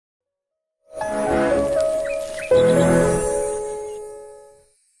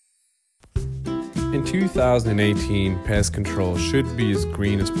In 2018, pest control should be as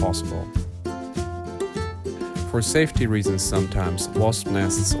green as possible. For safety reasons, sometimes wasp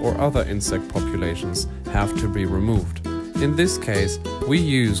nests or other insect populations have to be removed. In this case, we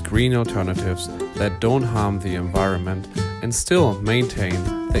use green alternatives that don't harm the environment and still maintain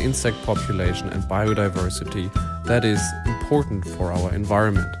the insect population and biodiversity that is important for our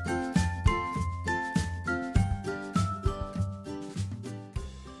environment.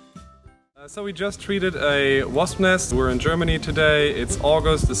 So we just treated a wasp nest. We're in Germany today. It's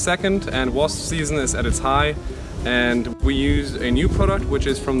August the 2nd and wasp season is at its high. And we use a new product which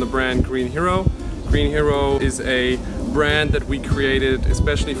is from the brand GreenHero. GreenHero is a brand that we created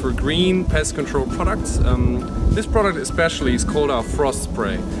especially for green pest control products. This product especially is called our frost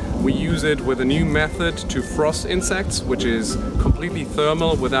spray. We use it with a new method to frost insects, which is completely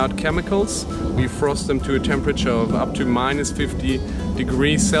thermal without chemicals. We frost them to a temperature of up to -50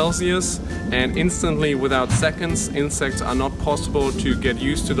 degrees Celsius, and instantly, without seconds, insects are not possible to get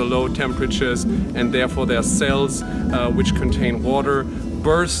used to the low temperatures, and therefore their cells, which contain water,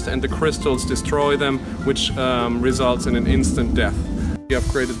 burst and the crystals destroy them, which results in an instant death. We have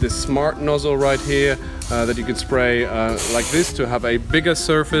created this smart nozzle right here that you can spray like this to have a bigger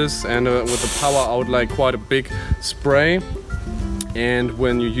surface and with the power outlay quite a big spray. And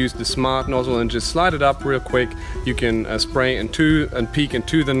when you use the smart nozzle and just slide it up real quick, you can spray into and peek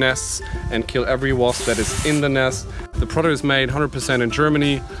into the nests and kill every wasp that is in the nest. The product is made 100% in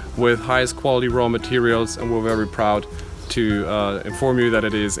Germany with highest quality raw materials, and we're very proud to inform you that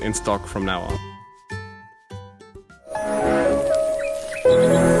it is in stock from now on.